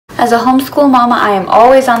As a homeschool mama, I am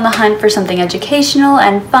always on the hunt for something educational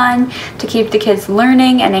and fun to keep the kids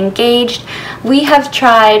learning and engaged. We have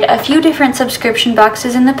tried a few different subscription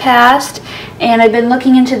boxes in the past, and I've been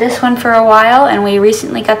looking into this one for a while, and we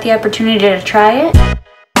recently got the opportunity to try it.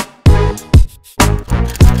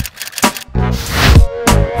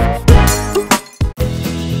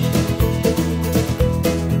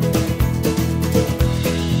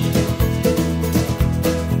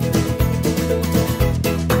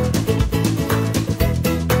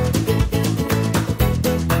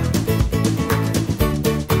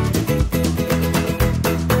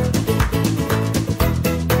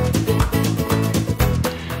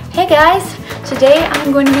 Hey guys, today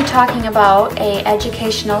I'm going to be talking about an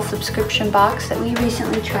educational subscription box that we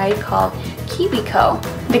recently tried called Kiwi Co.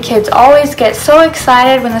 The kids always get so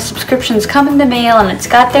excited when the subscriptions come in the mail and it's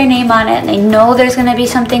got their name on it and they know there's going to be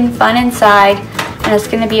something fun inside and it's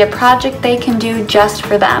going to be a project they can do just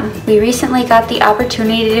for them. We recently got the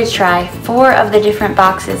opportunity to try 4 of the different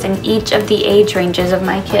boxes in each of the age ranges of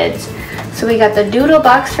my kids. So we got the Doodle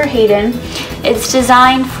box for Hayden. It's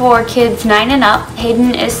designed for kids 9 and up.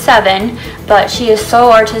 Hayden is 7, but she is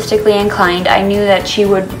so artistically inclined. I knew that she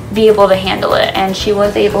would be able to handle it, and she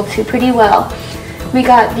was able to pretty well. We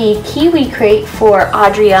got the Kiwi Crate for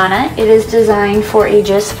Adriana. It is designed for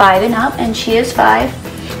ages 5 and up, and she is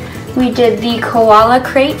 5. We did the Koala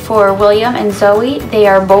Crate for William and Zoe. They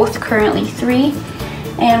are both currently 3.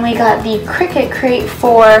 And we got the Cricket Crate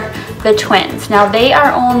for the twins. Now they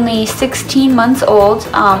are only 16 months old.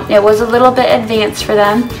 It was a little bit advanced for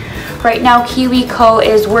them. Right now Kiwi Co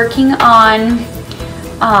is working on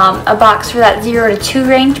a box for that 0 to 2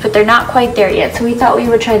 range, but they're not quite there yet, so we thought we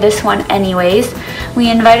would try this one anyways.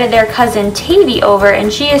 We invited their cousin Tavy over,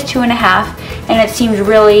 and she is 2 and a half, and it seemed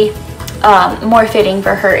really more fitting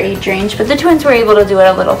for her age range, but the twins were able to do it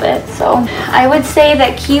a little bit. So I would say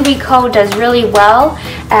that Kiwi Co does really well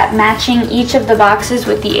at matching each of the boxes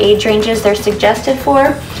with the age ranges they're suggested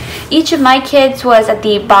for. Each of my kids was at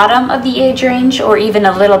the bottom of the age range or even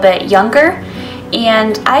a little bit younger,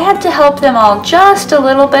 and I had to help them all just a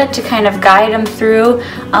little bit to kind of guide them through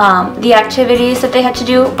the activities that they had to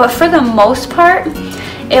do, but for the most part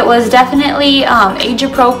it was definitely age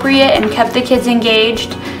appropriate and kept the kids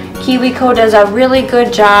engaged. Kiwi Co does a really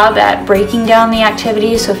good job at breaking down the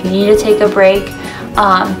activities, so if you need to take a break,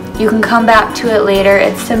 you can come back to it later.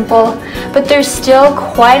 It's simple, but there's still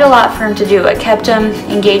quite a lot for them to do. It kept them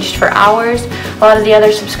engaged for hours. A lot of the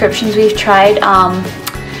other subscriptions we've tried,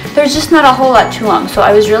 there's just not a whole lot to them, so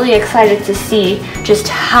I was really excited to see just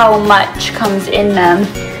how much comes in them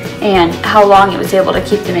and how long it was able to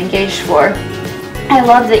keep them engaged for. I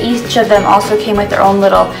love that each of them also came with their own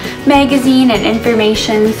little magazine and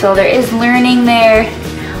information, so there is learning there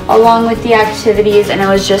along with the activities, and it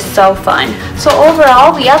was just so fun. So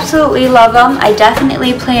overall, we absolutely love them. I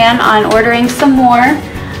definitely plan on ordering some more.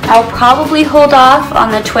 I'll probably hold off on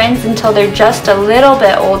the twins until they're just a little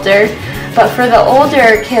bit older, but for the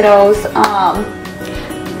older kiddos,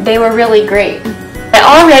 they were really great.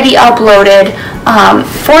 I already uploaded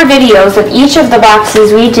 4 videos of each of the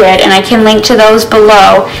boxes we did, and I can link to those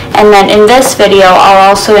below, and then in this video I'll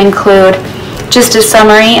also include just a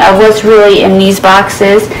summary of what's really in these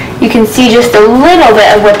boxes. You can see just a little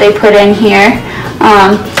bit of what they put in here.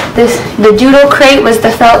 The Doodle Crate was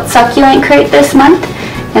the felt succulent crate this month,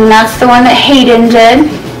 and that's the one that Hayden did.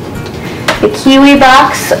 The Kiwi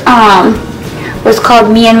box was called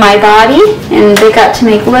Me and My Body, and they got to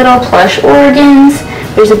make little plush organs.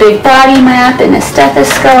 There's a big body map and a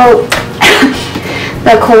stethoscope.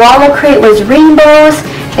 The Koala Crate was rainbows.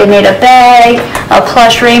 They made a bag, a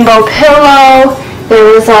plush rainbow pillow. There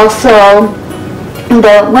was also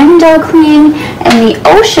the window clean, and the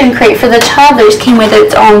Ocean Crate for the toddlers came with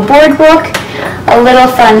its own board book, a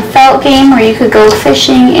little fun felt game where you could go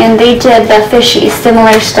fishing, and they did the fishies,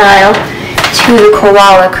 similar style to the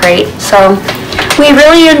Koala Crate. So we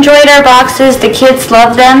really enjoyed our boxes. The kids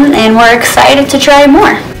loved them, and we're excited to try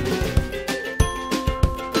more.